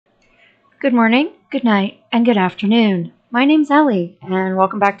Good morning, good night, and good afternoon. My name's Ellie, and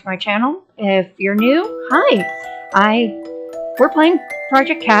welcome back to my channel. If you're new, hi. We're playing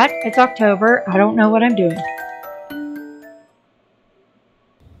Project Cat. It's October. I don't know what I'm doing.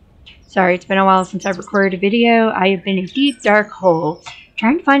 Sorry, it's been a while since I've recorded a video. I have been in a deep, dark hole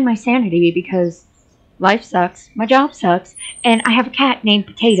trying to find my sanity because life sucks, my job sucks, and I have a cat named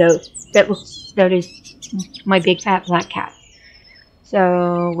Potato that is my big fat black cat.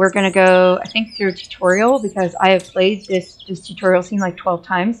 So we're gonna go, I think, through a tutorial because I have played this tutorial scene like 12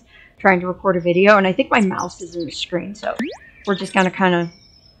 times trying to record a video, and I think my mouse is in the screen, so we're just gonna kind of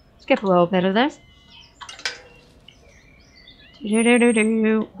skip a little bit of this.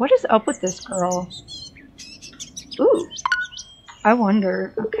 What is up with this girl? Ooh, I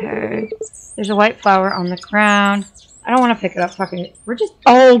wonder. Okay, there's a white flower on the ground. I don't want to pick it up. Fucking it. We're just.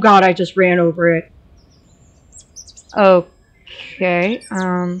 Oh god, I just ran over it. Okay.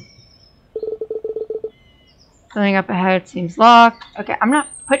 Filling up ahead seems locked. Okay, I'm not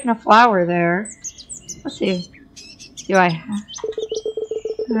putting a flower there. Let's see. Do I have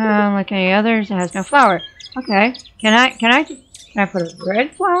like any others? It has no flower. Okay. Can I put a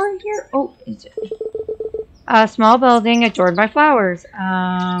red flower in here? Oh, is it a small building adorned by flowers?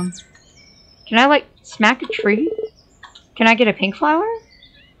 Can I like smack a tree? Can I get a pink flower?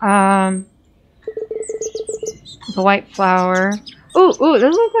 The white flower. Ooh,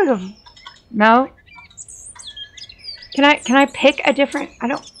 this looks like a no. Can I pick a different?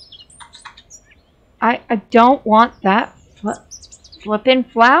 I don't want that flippin'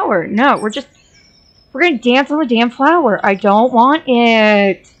 flower. No, we're gonna dance on the damn flower. I don't want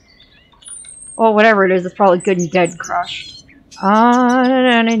it. Well, whatever it is, it's probably good and dead crushed. Is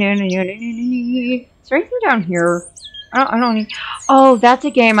there anything down here? I don't need. Oh, that's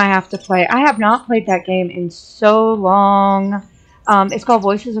a game I have to play. I have not played that game in so long. It's called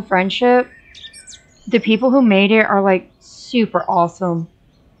Voices of Friendship. The people who made it are like super awesome.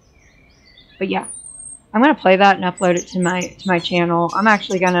 But yeah, I'm gonna play that and upload it to my channel. I'm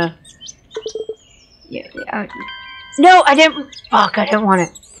actually gonna. Yeah. No, I didn't. Fuck, I didn't want it.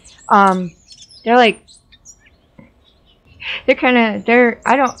 I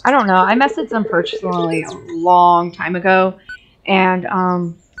don't know. I messaged them personally a long time ago, and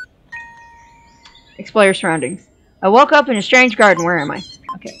explore your surroundings. I woke up in a strange garden. Where am I?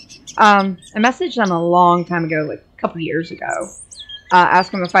 Okay. I messaged them a long time ago, like a couple years ago,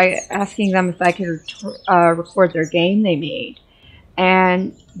 asking them if I could record their game they made,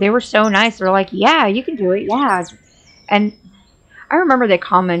 and they were so nice. They're like, "Yeah, you can do it. Yeah," and I remember they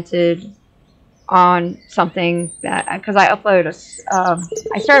commented on something that because I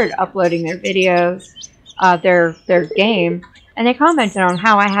started uploading their videos, their game, and they commented on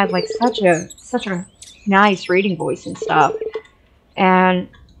how I had like such a nice reading voice and stuff, and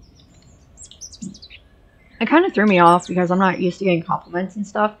it kind of threw me off because I'm not used to getting compliments and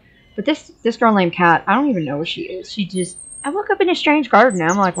stuff. But this girl named Kat, I don't even know where she is. I woke up in a strange garden. And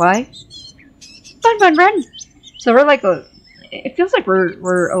I'm like, why? Run! So we're like it feels like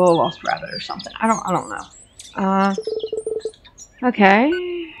we're a little lost rabbit or something. I don't know. Okay.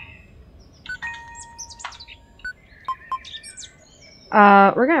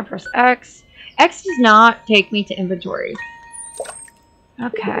 We're gonna press X. X does not take me to inventory.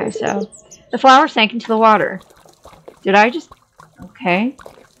 Okay, so the flower sank into the water. Did I just? Okay.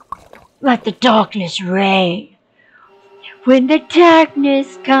 Let the darkness reign. When the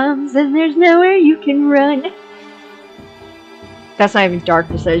darkness comes and there's nowhere you can run. That's not even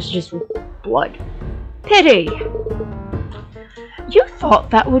darkness, it's just blood. Pity! You thought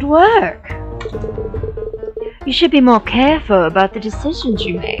that would work. You should be more careful about the decisions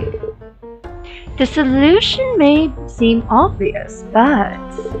you make. The solution may seem obvious, but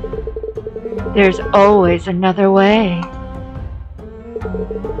there's always another way.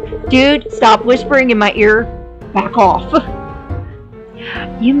 Dude, stop whispering in my ear. Back off.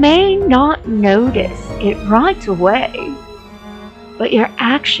 You may not notice it right away, but your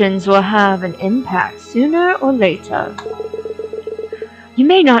actions will have an impact sooner or later. You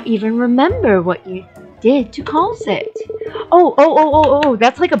may not even remember what you did to cause it. Oh,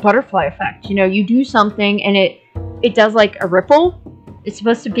 that's like a butterfly effect. You know, you do something and it does like a ripple. It's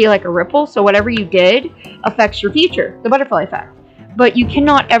supposed to be like a ripple, so whatever you did affects your future, the butterfly effect. But you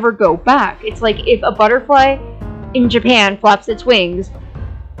cannot ever go back. It's like if a butterfly in Japan flaps its wings,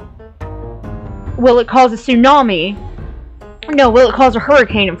 will it cause a tsunami? No, will it cause a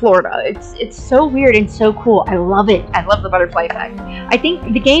hurricane in Florida? It's so weird and so cool. I love it. I love the butterfly effect. I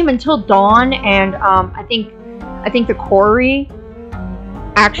think the game Until Dawn and I think the Quarry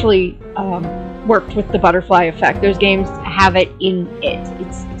actually worked with the butterfly effect. Those games have it in it.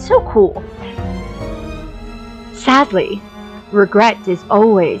 It's so cool. Sadly, regret is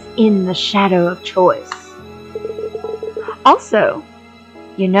always in the shadow of choice. Also,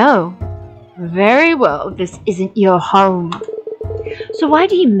 you know very well this isn't your home. So why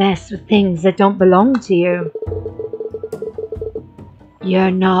do you mess with things that don't belong to you?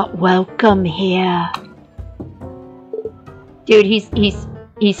 You're not welcome here. Dude, he's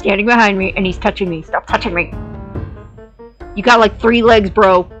standing behind me and he's touching me. Stop touching me. You got like 3 legs,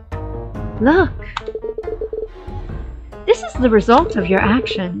 bro. Look. This is the result of your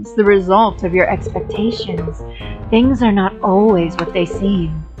actions, the result of your expectations. Things are not always what they seem.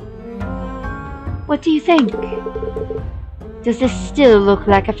 What do you think? Does this still look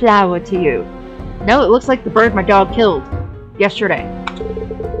like a flower to you? No, it looks like the bird my dog killed yesterday.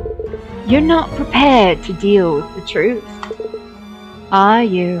 You're not prepared to deal with the truth, are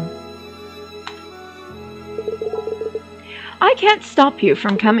you? I can't stop you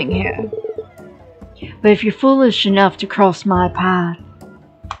from coming here. But if you're foolish enough to cross my path,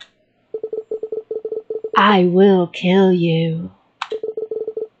 I will kill you.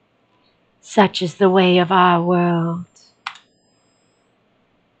 Such is the way of our world.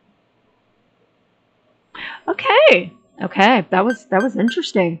 Okay, that was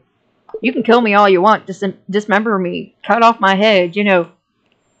interesting. You can kill me all you want, dismember me, cut off my head, you know.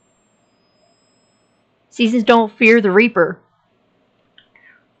 Seasons don't fear the reaper.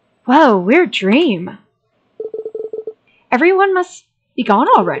 Whoa, weird dream. Everyone must be gone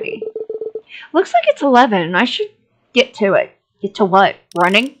already. Looks like it's 11. I should get to it. Get to what?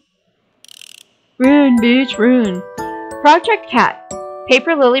 Running? Run, bitch, run. Project Cat.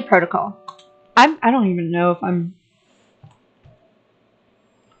 Paper Lily Protocol. I don't even know if I'm...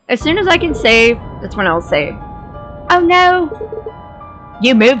 As soon as I can save, that's when I'll save. Oh no!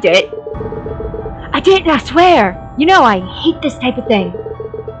 You moved it. I didn't, I swear! You know I hate this type of thing.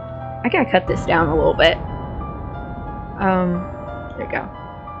 I gotta cut this down a little bit. There we go.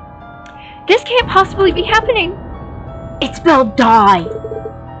 This can't possibly be happening. It's spelled die.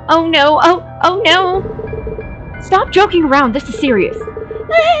 Oh no, oh no. Stop joking around, this is serious.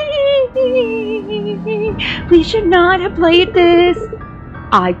 We should not have played this.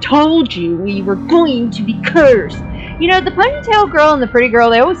 I told you we were going to be cursed. You know, the ponytail girl and the pretty girl,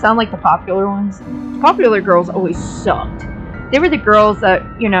 they always sound like the popular ones. The popular girls always sucked. They were the girls that,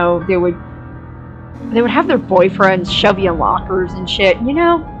 you know, they would have their boyfriends shove you in lockers and shit, you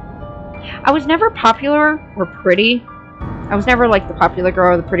know? I was never popular or pretty. I was never like the popular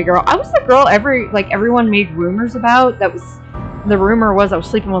girl or the pretty girl. I was the girl everyone made rumors about. That was, the rumor was I was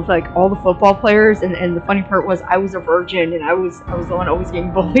sleeping with like all the football players, and the funny part was I was a virgin and I was the one always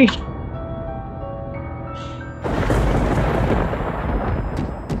getting bullied.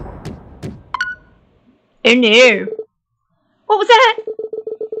 Oh no. What was that?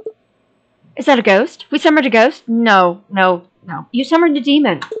 Is that a ghost? We summoned a ghost? No. You summoned a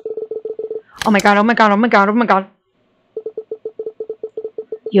demon. Oh my god, oh my god, oh my god, oh my god.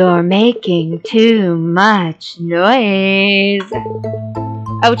 You're making too much noise.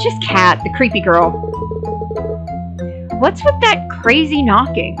 Oh, it's just Cat, the creepy girl. What's with that crazy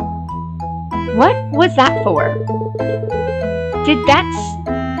knocking? What was that for? Did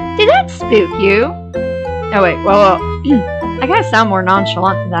that spook you? Oh wait, well, I gotta sound more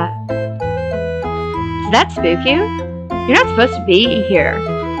nonchalant than that. Did that spook you? You're not supposed to be here,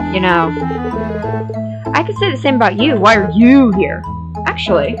 you know. I could say the same about you. Why are you here?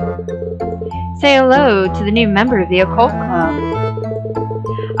 Actually, say hello to the new member of the Occult Club.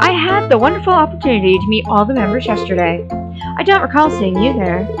 I had the wonderful opportunity to meet all the members yesterday. I don't recall seeing you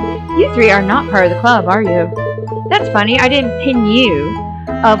there. You 3 are not part of the club, are you? That's funny, I didn't pin you,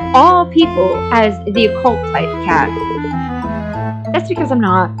 of all people, as the occult type Cat. That's because I'm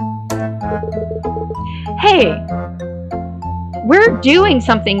not. Hey, we're doing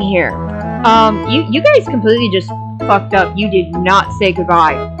something here. You guys completely just fucked up. You did not say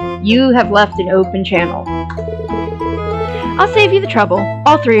goodbye. You have left an open channel. I'll save you the trouble.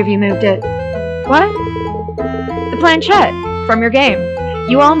 All 3 of you moved it. What? The planchette from your game.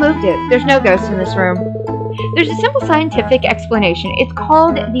 You all moved it. There's no ghost in this room. There's a simple scientific explanation. It's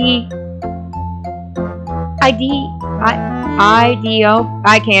called the IDO.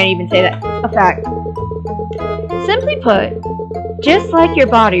 I can't even say that. Effect. Simply put, just like your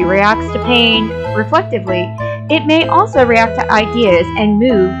body reacts to pain reflectively, it may also react to ideas and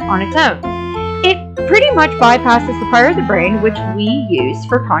move on its own. It pretty much bypasses the part of the brain which we use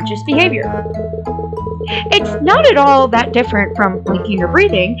for conscious behavior. It's not at all that different from blinking or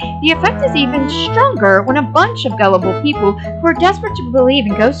breathing. The effect is even stronger when a bunch of gullible people who are desperate to believe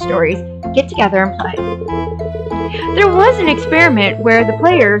in ghost stories get together and play. There was an experiment where the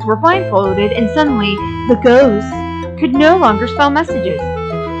players were blindfolded and suddenly the ghosts could no longer spell messages.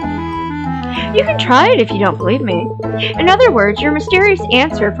 You can try it if you don't believe me. In other words, your mysterious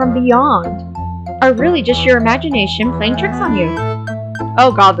answer from beyond are really just your imagination playing tricks on you.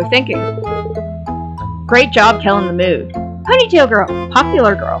 Oh god, they're thinking. Great job killing the mood. Ponytail girl,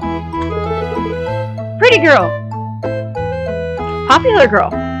 popular girl. Pretty girl, popular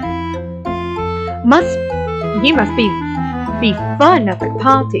girl. You must be fun at the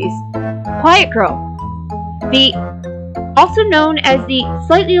parties. Quiet girl, also known as the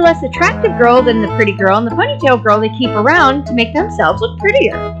slightly less attractive girl than the pretty girl and the ponytail girl they keep around to make themselves look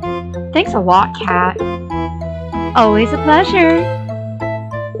prettier. Thanks a lot, Kat. Always a pleasure.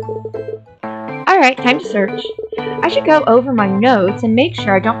 Alright, time to search. I should go over my notes and make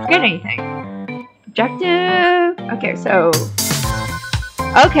sure I don't forget anything. Objective. Okay, so...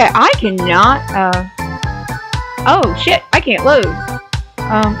 Okay, I cannot, Oh, shit, I can't load.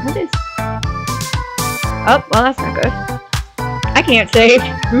 What is... Oh, well, that's not good. I can't save.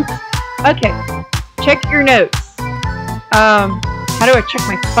 Oops. Okay, check your notes. How do I check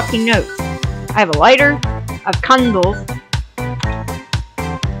my fucking notes? I have a lighter, I have candles,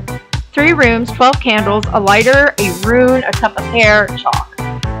 3 rooms, 12 candles, a lighter, a rune, a cup of hair, chalk.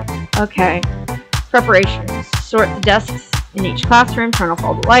 Okay. Preparations. Sort the desks in each classroom, turn off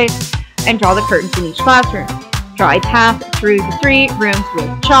all the lights, and draw the curtains in each classroom. Draw a path through the 3 rooms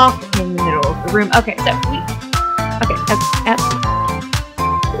with chalk in the middle of the room. Okay, so we... Okay, that's...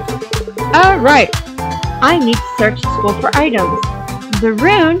 Alright. I need to search the school for items. The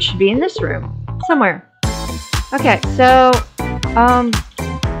rune should be in this room. Somewhere. Okay, so...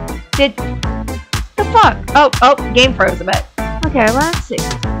 Did... The fuck? Oh, game froze a bit. Okay, let's see.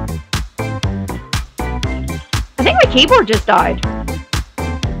 I think my keyboard just died.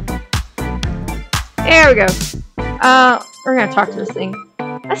 There we go. We're gonna talk to this thing.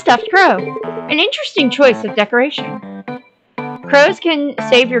 A stuffed crow. An interesting choice of decoration. Crows can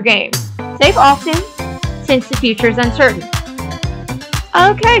save your game. Save often, since the future is uncertain.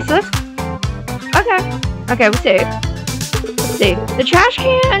 Okay, so let's... Okay, we save. Let's see. The trash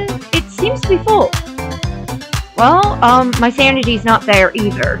can, it seems to be full. Well, my sanity's not there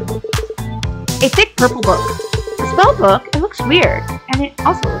either. A thick purple book. The spell book, it looks weird, and it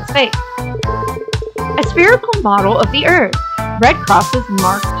also looks fake. A spherical model of the Earth. Red crosses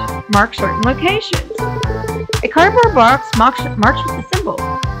mark certain locations. A cardboard box marked with the symbol,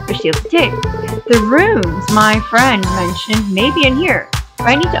 which seals the tape. The runes my friend mentioned may be in here, but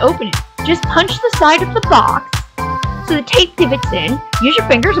I need to open it. Just punch the side of the box so the tape pivots in, use your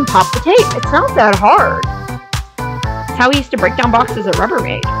fingers and pop the tape. It's not that hard. It's how we used to break down boxes at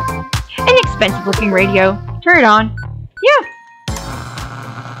Rubbermaid. An expensive looking radio. Turn it on. Yeah.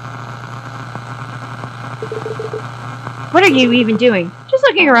 What are you even doing? Just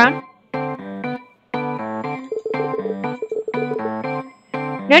looking around.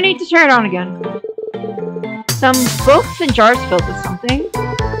 No need to turn it on again. Some books and jars filled with something.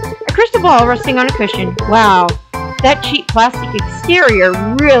 A crystal ball resting on a cushion. Wow, that cheap plastic exterior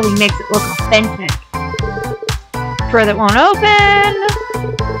really makes it look authentic. Drawer that won't open.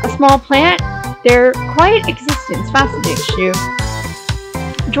 A small plant. Their quiet existence fascinates you.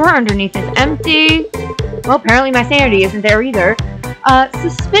 Drawer underneath is empty. Well, apparently my sanity isn't there either.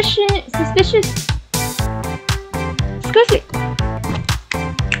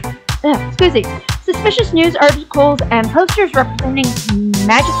 Suspicious news articles and posters representing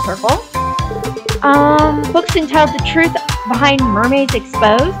magic circles. Books entitled The Truth Behind Mermaids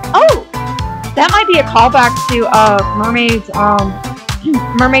Exposed. Oh! That might be a callback to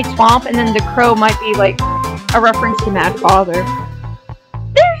Mermaid Swamp, and then the crow might be like a reference to Mad Father.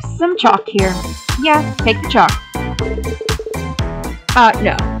 There's some chalk here. Yeah, take the chalk.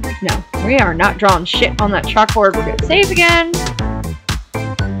 No. We are not drawing shit on that chalkboard. We're gonna save again.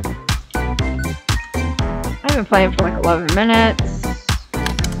 I've been playing for like 11 minutes.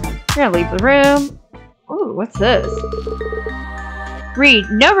 We're gonna leave the room. Ooh, what's this? Read,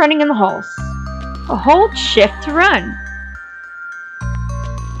 no running in the halls. Hold shift to run.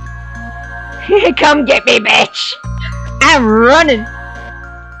 Come get me, bitch! I'm running!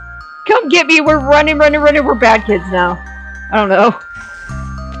 Come get me, we're running. We're bad kids now. I don't know.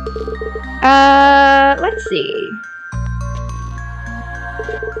 Let's see.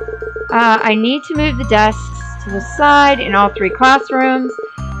 I need to move the desks to the side in all 3 classrooms.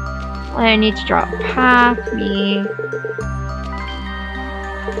 I need to draw a path.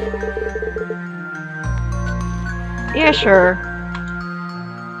 Yeah, sure.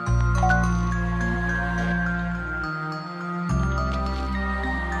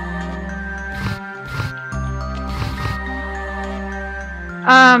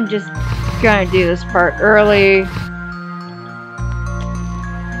 I'm just gonna do this part early.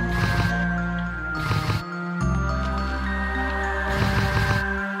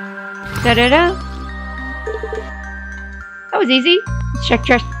 Da-da-da. That was easy. Let's check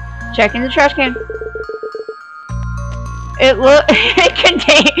in the trash can.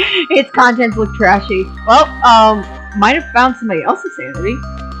 Its contents look trashy. Well, might have found somebody else's sanity.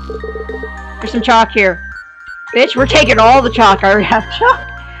 There's some chalk here. Bitch, we're taking all the chalk. I already have chalk.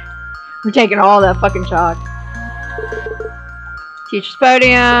 We're taking all that fucking chalk. Teacher's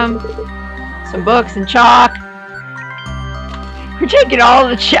podium. Some books and chalk. We're taking all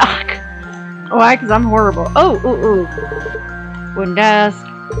the chalk. Why? Because I'm horrible. Oh, ooh, ooh. Wooden desk.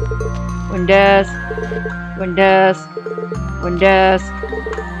 Wooden desk. Wooden desk. Wooden desk.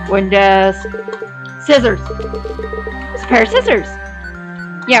 Wooden desk. Scissors. It's a pair of scissors.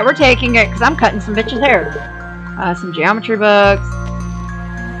 Yeah, we're taking it because I'm cutting some bitches' hair. Some geometry books.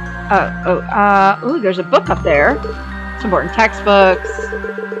 Ooh, there's a book up there. Some important textbooks.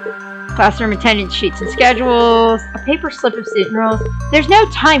 Classroom attendance sheets and schedules. A paper slip of student rules. There's no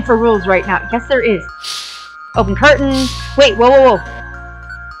time for rules right now. Yes, there is. Open curtains. Wait, whoa, whoa, whoa.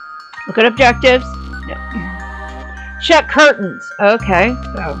 Look at objectives. No. Shut curtains. Okay,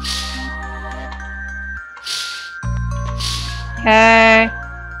 so. Okay.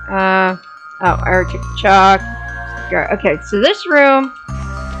 Oh, I already took the chalk. Okay, so this room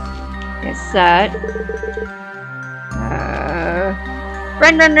is set.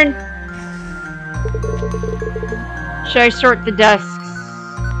 Run, run, run. Should I sort the desks?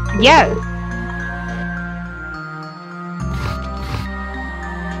 Yeah.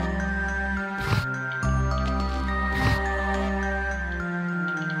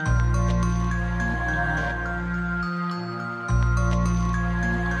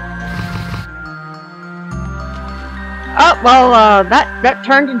 Oh, well, that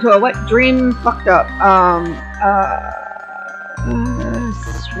turned into a wet dream. Fucked up.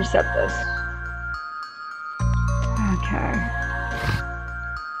 Let's reset this. Okay.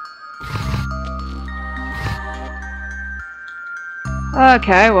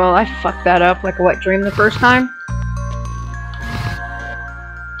 Okay, well, I fucked that up like a wet dream the first time.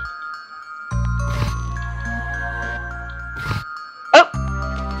 Oh!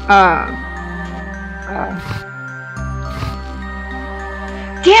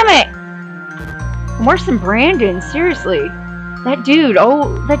 Damn it! I'm worse than Brandon, seriously. That dude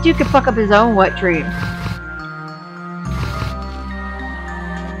could fuck up his own wet dream.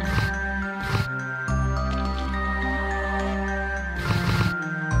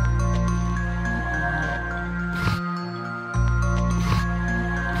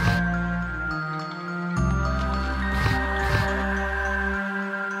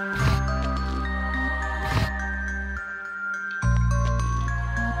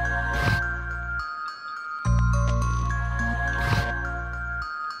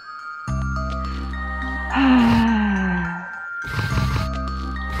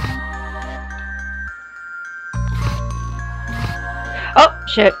 Oh,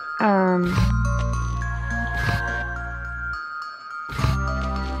 shit.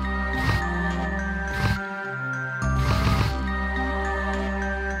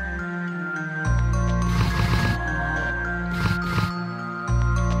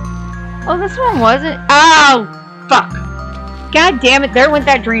 Oh, this one wasn't. Oh, fuck. God damn it. There went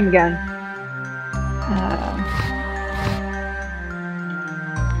that dream again.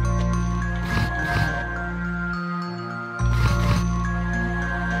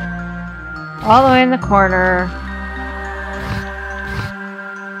 All the way in the corner.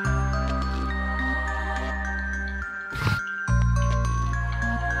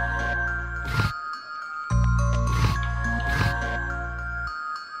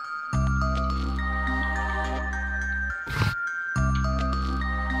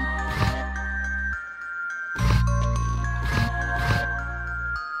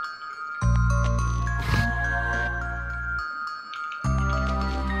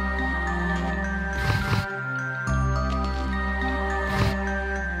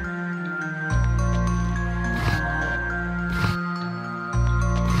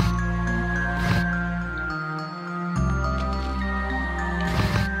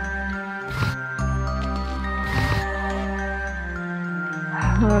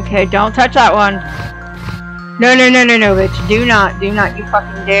 Okay, don't touch that one. No, no, no, no, no, bitch. Do not, you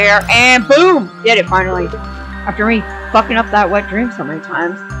fucking dare. And boom! Did it finally. After me fucking up that wet dream so many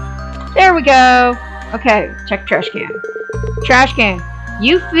times. There we go. Okay, check trash can. Trash can.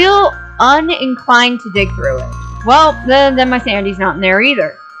 You feel uninclined to dig through it. Well, then my sanity's not in there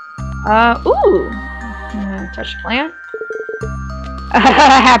either. Ooh. Touch the plant.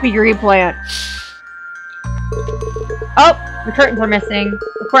 Happy green plant. Oh, the curtains are missing.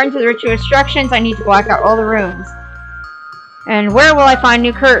 According to the ritual instructions, I need to black out all the rooms. And where will I find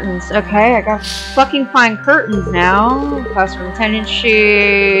new curtains? Okay, I gotta fucking find curtains now. Classroom attendance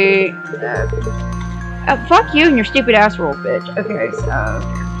sheet. Fuck you and your stupid ass roll, bitch. Okay, so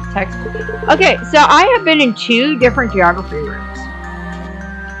text. Okay, so I have been in 2 different geography rooms.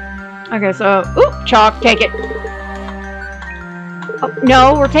 Okay, so chalk, take it. Oh,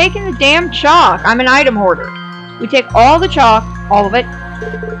 no, we're taking the damn chalk. I'm an item hoarder. We take all the chalk, all of it.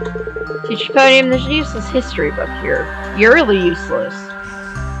 Teacher's podium. There's a useless history book here. You're really useless.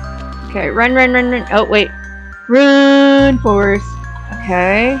 Okay, run, run, run, run. Oh, wait. Run, force.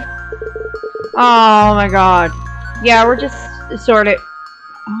 Okay. Oh my god. Yeah, we're just sort of...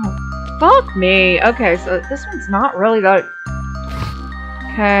 Oh, fuck me. Okay, so this one's not really that...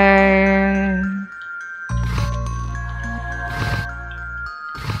 Okay...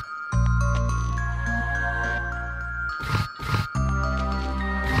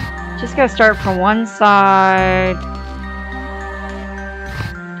 Just gotta start from one side.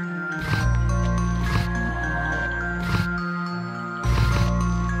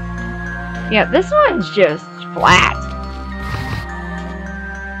 Yeah, this one's just flat.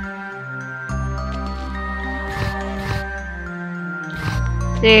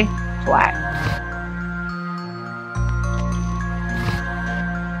 See? Flat.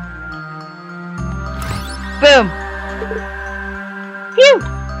 Boom! Phew!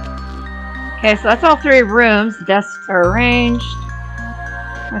 Okay, so that's all 3 rooms. The desks are arranged.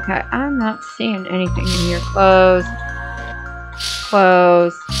 Okay, I'm not seeing anything in here. Closed.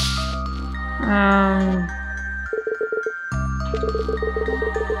 Closed.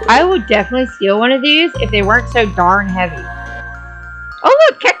 I would definitely steal one of these if they weren't so darn heavy. Oh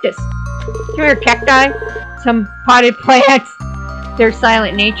look, cactus! Come here, cacti. Some potted plants. Their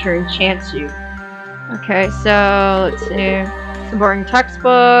silent nature enchants you. Okay, so let's see. Some boring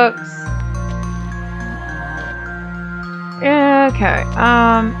textbooks. Okay,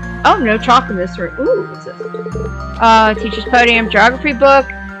 oh, no chalk in this room. Ooh, what's this? Teacher's podium, geography book.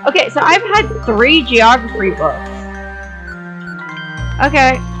 Okay, so I've had 3 geography books.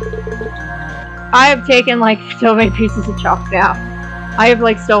 Okay. I have taken, like, so many pieces of chalk now. I have,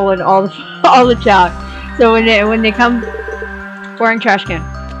 like, stolen all the all the chalk. So when they come... Boring trash can.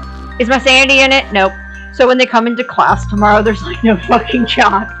 Is my sandy in it? Nope. So when they come into class tomorrow, there's, like, no fucking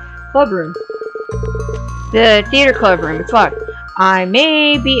chalk. Club room. The theater club room. It's locked. I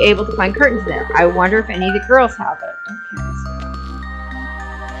may be able to find curtains there. I wonder if any of the girls have it. Okay,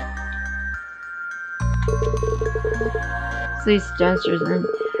 so these downstairs and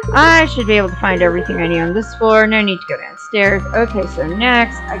I should be able to find everything I need on this floor. No need to go downstairs. Okay, so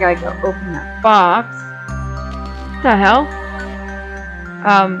next I gotta go open that box. What the hell?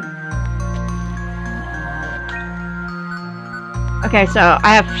 Okay, so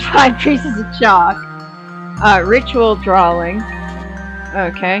I have 5 pieces of chalk. Ritual drawing.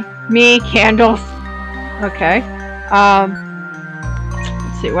 Okay. Me, candles. Okay.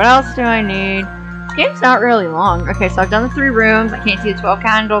 Let's see, what else do I need? This game's not really long. Okay, so I've done the 3 rooms. I can't see the 12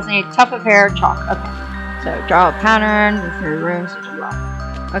 candles. I need a tuft of hair, chalk. Okay. So draw a pattern, the 3 rooms,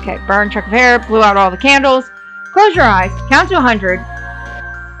 blah. Okay, burn chunk of hair, blew out all the candles. Close your eyes, count to 100.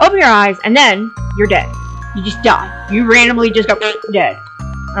 Open your eyes, and then you're dead. You just die. You randomly just go dead.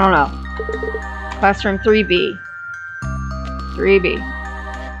 I don't know. Classroom 3B. 3B.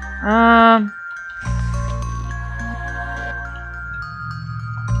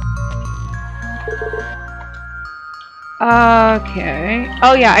 Okay.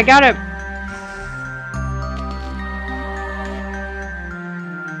 Oh yeah, I gotta...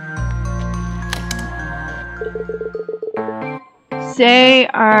 Say,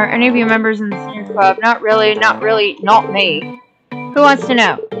 are any of you members in the senior club? Not really, not really, not me. Who wants to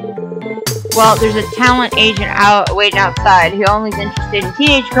know? Well, there's a talent agent waiting outside who only is interested in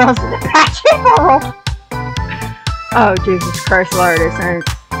teenage girls in the basketball. Oh, Jesus Christ, Lord, it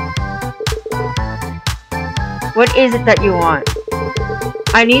hurts. What is it that you want?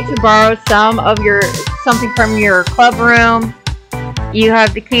 I need to borrow something from your club room. You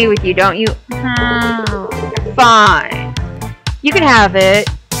have the key with you, don't you? Fine. You can have it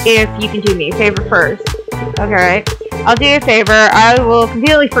if you can do me a favor first. Okay. I'll do you a favor. I will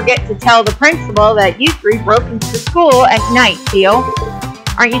completely forget to tell the principal that you 3 broke into the school at night, deal?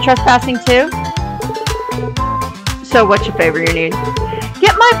 Aren't you trespassing too? So what's your favor you need?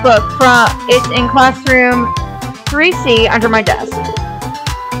 Get my book it's in classroom 3C under my desk.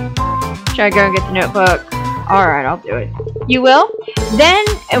 Should I go and get the notebook? Alright, I'll do it. You will? Then,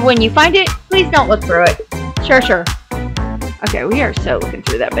 when you find it, please don't look through it. Sure, sure. Okay, we are so looking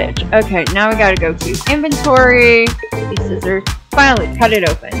through that bitch. Okay, now we gotta go to inventory. These scissors. Finally, cut it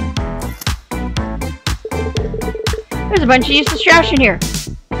open. There's a bunch of useless trash in here.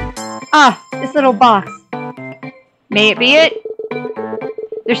 Ah, this little box. May it be it?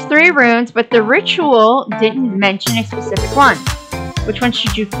 There's 3 runes, but the ritual didn't mention a specific one. Which one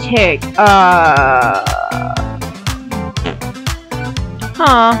should you take?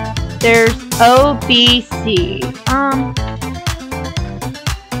 There's O, B, C.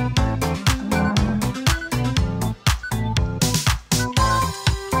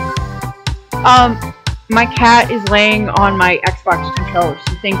 My cat is laying on my Xbox controller,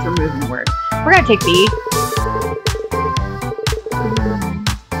 so things are moving weird. We're gonna take B.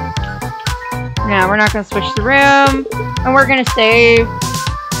 Now we're not gonna switch the room, and we're gonna save.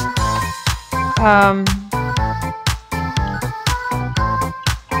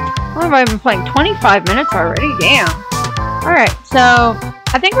 What have I been playing? 25 minutes already? Damn. Alright, so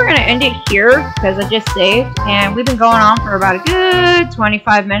I think we're gonna end it here because I just saved, and we've been going on for about a good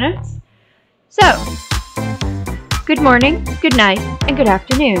 25 minutes. So, good morning, good night, and good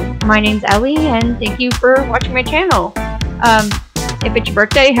afternoon. My name's Ellie, and thank you for watching my channel. If it's your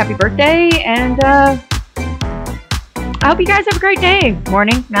birthday, happy birthday, and I hope you guys have a great day.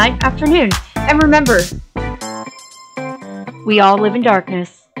 Morning, night, afternoon. And remember, we all live in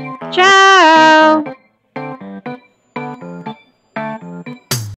darkness. Ciao!